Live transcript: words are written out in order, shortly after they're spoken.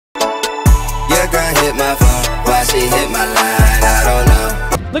girl hit my phone. Why she hit my line? I don't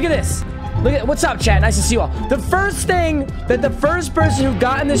know. Look at this. Look at what's up, chat? Nice to see you all. The first thing that the first person who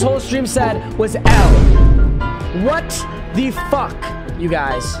got in this whole stream said was L. What the fuck, you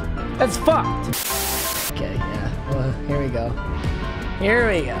guys? That's fucked. Okay, yeah. Well, here we go. Here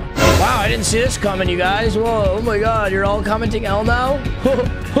we go. Wow, I didn't see this coming, you guys. Whoa, oh my god, you're all commenting L now?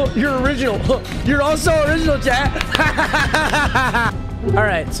 You're original. You're also original, chat.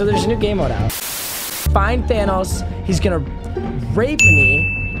 Alright, so there's a new game mode out. Find Thanos. He's gonna rape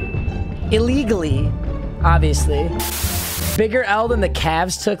me. Illegally, obviously. Bigger L than the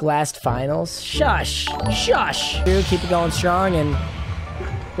Cavs took last finals. Shush. Shush. Dude, keep it going strong and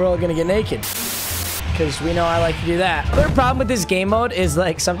we're all gonna get naked. Because we know I like to do that. The other problem with this game mode is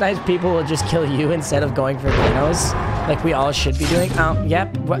like sometimes people will just kill you instead of going for Thanos. Like we all should be doing.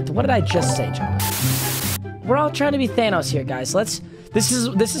 Yep. What did I just say, John? We're all trying to be Thanos here, guys. This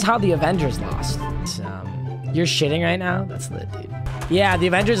is how the Avengers lost. You're shitting right now? That's lit, dude. Yeah, the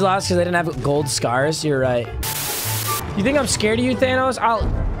Avengers lost because they didn't have gold scars. You're right. You think I'm scared of you, Thanos? I'll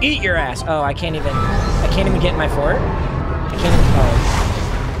eat your ass. Oh, I can't even get in my fort. I can't even. Oh.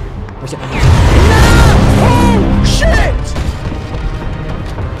 Where's it? No! Oh shit!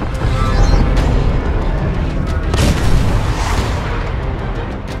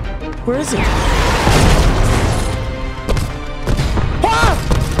 Where is he? Ah!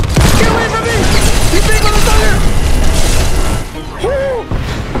 Get away from me! You big motherfucker!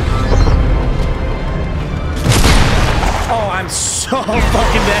 Oh, I'm so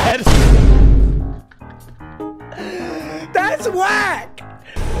fucking dead. That's whack.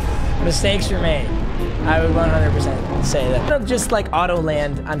 Mistakes were made. I would 100% say that. Just like auto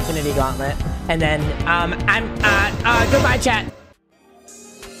land on Infinity Gauntlet, and then goodbye, chat.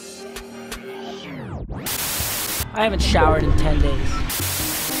 I haven't showered in 10 days.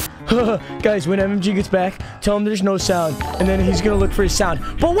 Guys, when MMG gets back, tell him there's no sound, and then he's gonna look for his sound.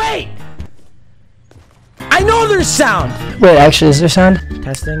 But wait! I know there's sound! Wait, actually, is there sound?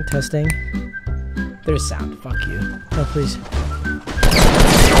 Testing, testing. There's sound. Fuck you. Oh, please.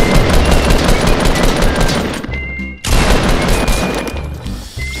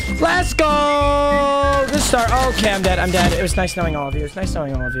 Let's go! Good start. Okay, I'm dead. I'm dead. It was nice knowing all of you. It was nice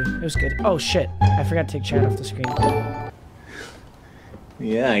knowing all of you. It was good. Oh, shit. I forgot to take chat off the screen.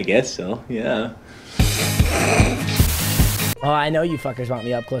 Yeah, I guess so. Yeah. Oh, I know you fuckers want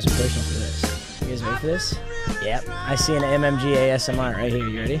me up close and personal for this. You guys ready for this? Yep. I see an MMG ASMR right here.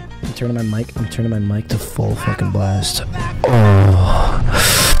 You ready? I'm turning my mic. I'm turning my mic to full fucking blast.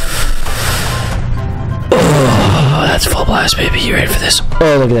 Oh, that's full blast, baby. You ready for this?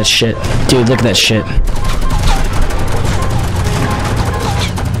 Oh, look at that shit. Dude, look at that shit.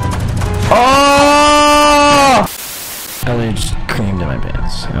 Oh! I literally just creamed in my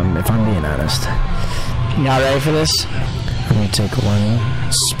pants. If I'm being honest. Y'all ready for this? I'm gonna take one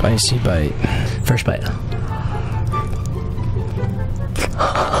spicy bite. First bite.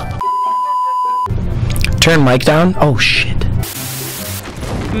 Turn mic down. Oh shit.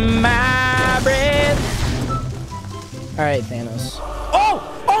 My breath. All right, Thanos. Oh!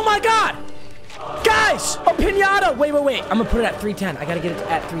 Oh my God! Guys, a pinata. Wait. I'm gonna put it at 310. I gotta get it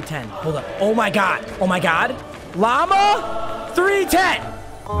at 310. Hold up. Oh my God. Oh my God. Llama 310.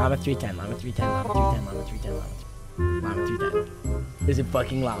 Llama 310. Llama 310. Llama 310. Llama 310. Llama 310. There's a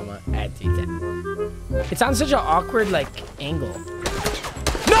fucking llama at 310. It's on such an awkward, like, angle.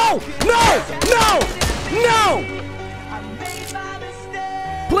 No! No! No! No!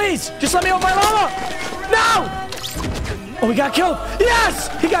 Please! Just let me off my llama! No! Oh, he got killed! Yes!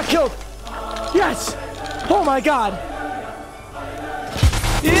 He got killed! Yes! Oh my God!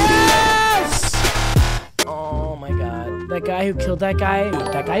 Yes! Oh my God. That guy who killed that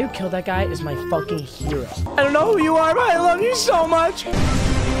guy is my fucking hero. I don't know who you are, but I love you so much.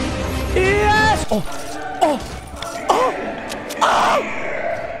 Yes! Oh!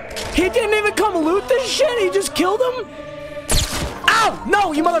 He didn't even come loot this shit. He just killed him. Ow!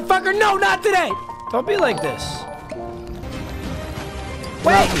 No, you motherfucker! No, not today! Don't be like this.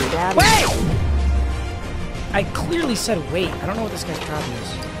 Wait! Wait! I clearly said wait. I don't know what this guy's problem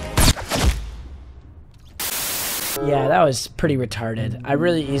is. Yeah, that was pretty retarded. I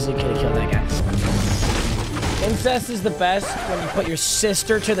really easily could have killed that guy. Incest is the best when you put your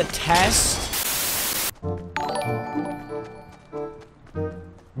sister to the test.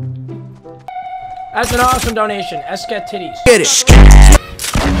 That's an awesome donation. Escat titties. Get it.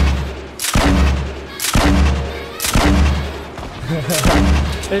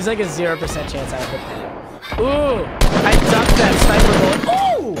 There's like a 0% chance I would hit that. Ooh! I ducked that sniper bullet.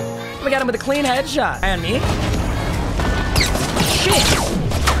 Ooh! I got him with a clean headshot. And me? Shit!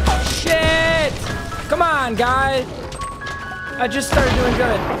 Shit! on, guy. I just started doing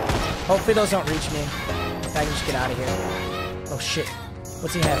good. Hopefully those don't reach me. If I can just get out of here. Oh, shit.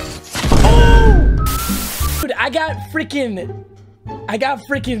 What's he having? Oh! Dude, I got freaking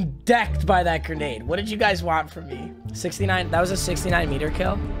decked by that grenade. What did you guys want from me? 69? That was a 69 meter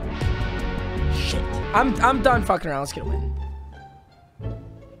kill? Shit. I'm done fucking around. Let's get a win.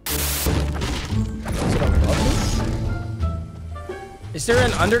 Is there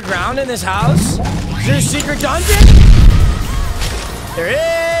an underground in this house? Is there a secret dungeon? There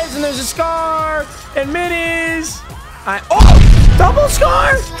is, and there's a scar, and minis. Oh, double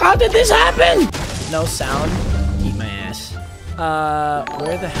scar! How did this happen? No sound. Eat my ass.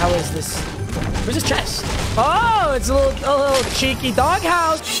 Where the hell is this? Where's this chest? Oh, it's a little cheeky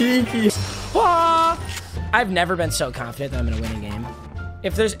doghouse. Cheeky. Ah. I've never been so confident that I'm gonna win a game.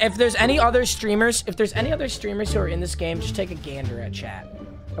 If there's any other streamers, who are in this game, just take a gander at chat.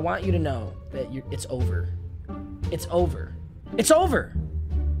 I want you to know that it's over. It's over. It's over.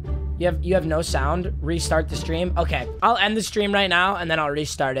 You have no sound. Restart the stream. Okay, I'll end the stream right now and then I'll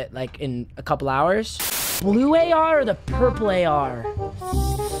restart it like in a couple hours. Blue AR or the purple AR?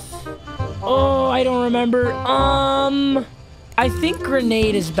 Oh, I don't remember. I think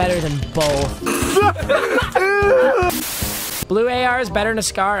grenade is better than both. Blue AR is better than a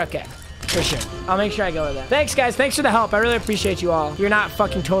scar? Okay, for sure. I'll make sure I go with that. Thanks, guys. Thanks for the help. I really appreciate you all. You're not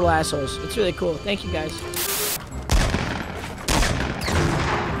fucking total assholes. It's really cool. Thank you, guys.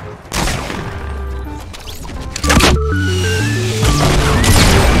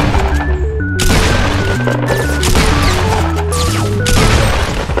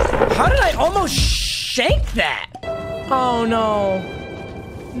 How did I almost shank that? Oh, no.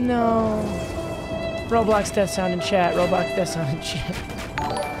 No. Roblox death sound in chat. Roblox death sound in chat.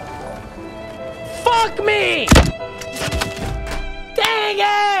 Fuck me! Dang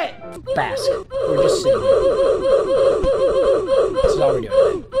it! Basket. We're just sitting here. This is all we're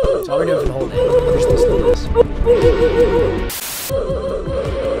doing. That's all we're doing for the whole day. We're just listening to this.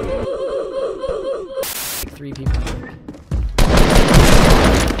 3 people.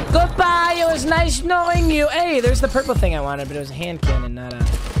 Goodbye! It was nice knowing you! Hey, there's the purple thing I wanted, but it was a hand cannon, not a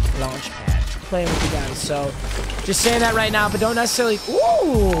launch pad. Playing with you guys, so just saying that right now, but don't necessarily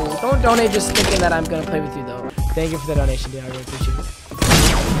don't donate just thinking that I'm gonna play with you though. Thank you for the donation, dude. I really appreciate it.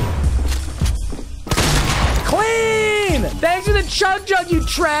 Clean! Thanks for the chug jug, you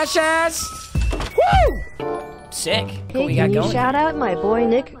trash ass! Woo! Sick. What we got Can you going? shout out my boy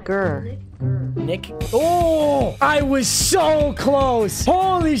Nick Gurr. Nick. Oh! I was so close!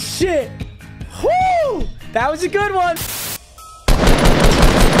 Holy shit! Woo! That was a good one!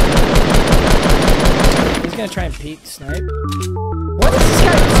 He's gonna try and peek snipe. What is this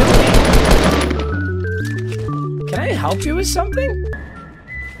guy doing? Can I help you with something?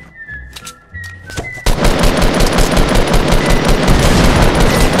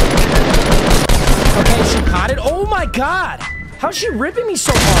 Okay, she potted. Oh my god! How's she ripping me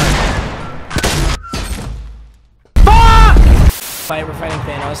so hard? Fuck! We're fighting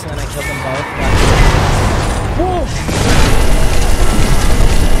Thanos and then I killed them both. Whoa!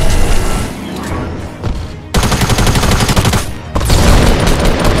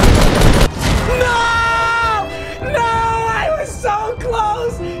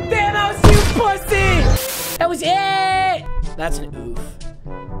 That was it! That's an oof.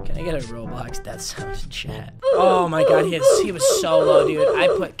 Can I get a Roblox death sound in chat? Oh my god, he was so low, dude. I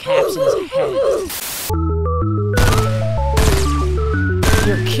put caps in his head.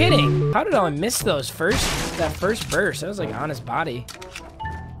 You're kidding. How did I miss that first burst? That was like on his body.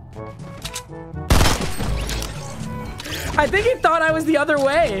 I think he thought I was the other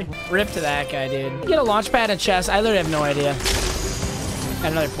way. Rip to that guy, dude. Get a launch pad and chest. I literally have no idea.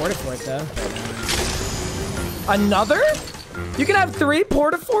 Got another porta fort though. Another? You can have 3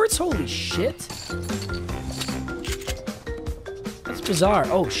 porta forts? Holy shit. That's bizarre.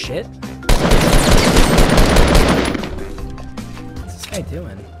 Oh shit. What's this guy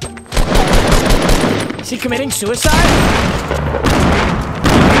doing? Is he committing suicide?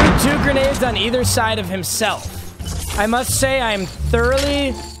 2 grenades on either side of himself. I must say I'm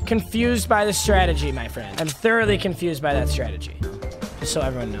thoroughly confused by the strategy, my friend. I'm thoroughly confused by that strategy. Just so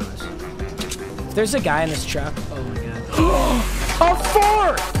everyone knows. If there's a guy in this truck, oh my god. A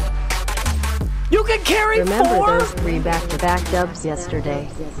 4! You can carry 4? Remember those 3 back-to-back dubs yesterday?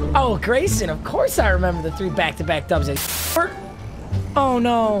 Oh, Grayson, of course I remember the 3 back-to-back dubs. Oh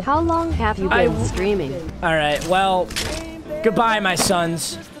no. How long have you been streaming? Alright, well, goodbye, my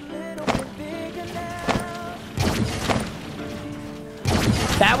sons.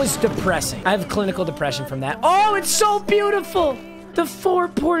 That was depressing. I have clinical depression from that. Oh, it's so beautiful! The 4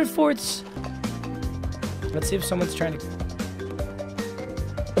 porta forts. Let's see if someone's trying to...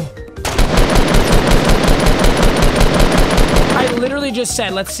 I literally just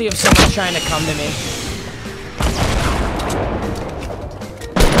said, let's see if someone's trying to come to me.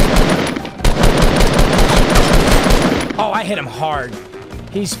 Oh, I hit him hard.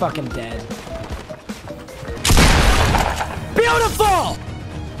 He's fucking dead. Beautiful!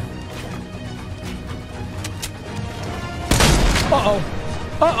 Uh-oh.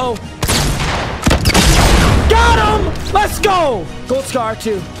 Uh-oh. Got him! Let's go! Gold scar,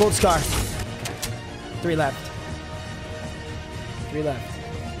 2. Gold scar. 3 left. 3 left.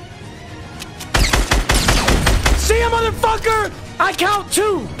 See ya, motherfucker! I count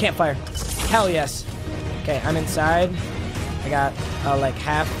 2! Can't fire. Hell yes. Okay, I'm inside. I got, like,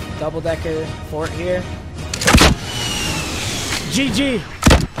 half double-decker fort here. GG.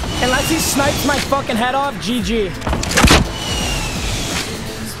 Unless he snipes my fucking head off, GG.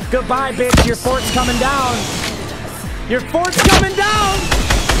 Goodbye, bitch. Your fort's coming down. Your fort's coming down.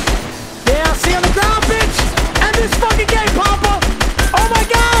 Yeah, see you on the ground, bitch. End this fucking game, Papa. Oh my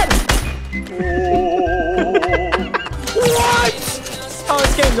god. What? Oh,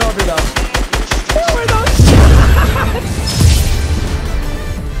 this game's over, though. What were those shots?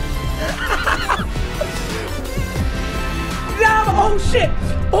 Oh shit!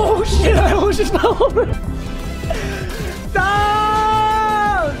 Oh shit! I almost just fell over.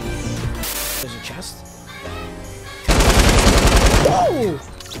 No! There's a chest. Whoa!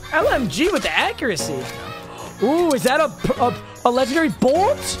 LMG with the accuracy. Ooh, is that a legendary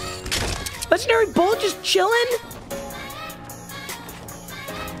bolt? Legendary bolt just chilling?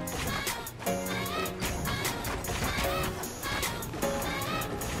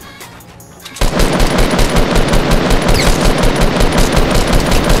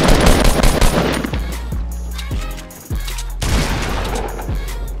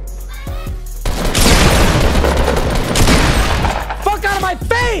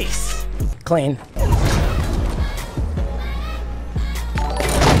 Clean.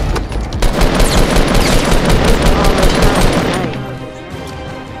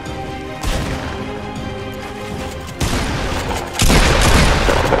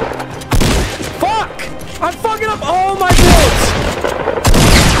 Fuck! I'm fucking up all my builds!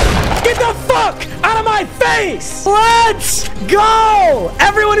 Get the fuck out of my face! Let's go!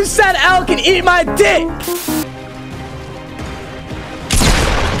 Everyone who said L can eat my dick!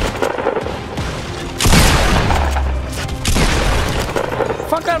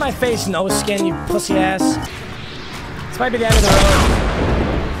 Fuck out of my face, no skin, you pussy ass. This might be the end of the road.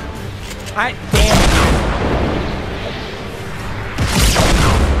 Damn.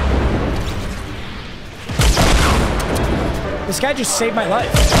 This guy just saved my life.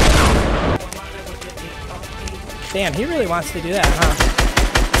 Damn, he really wants to do that, huh?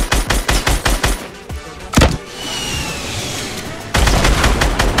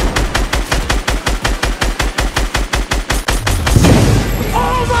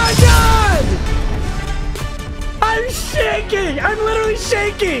 I'm shaking! I'm literally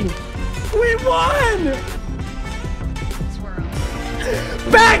shaking! We won!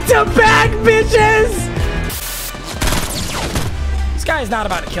 Back to back, bitches! This guy is not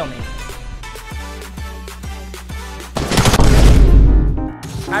about to kill me.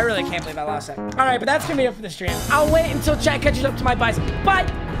 I really can't believe I lost that. Alright, but that's gonna be it for the stream. I'll wait until chat catches up to my bicep. Bye!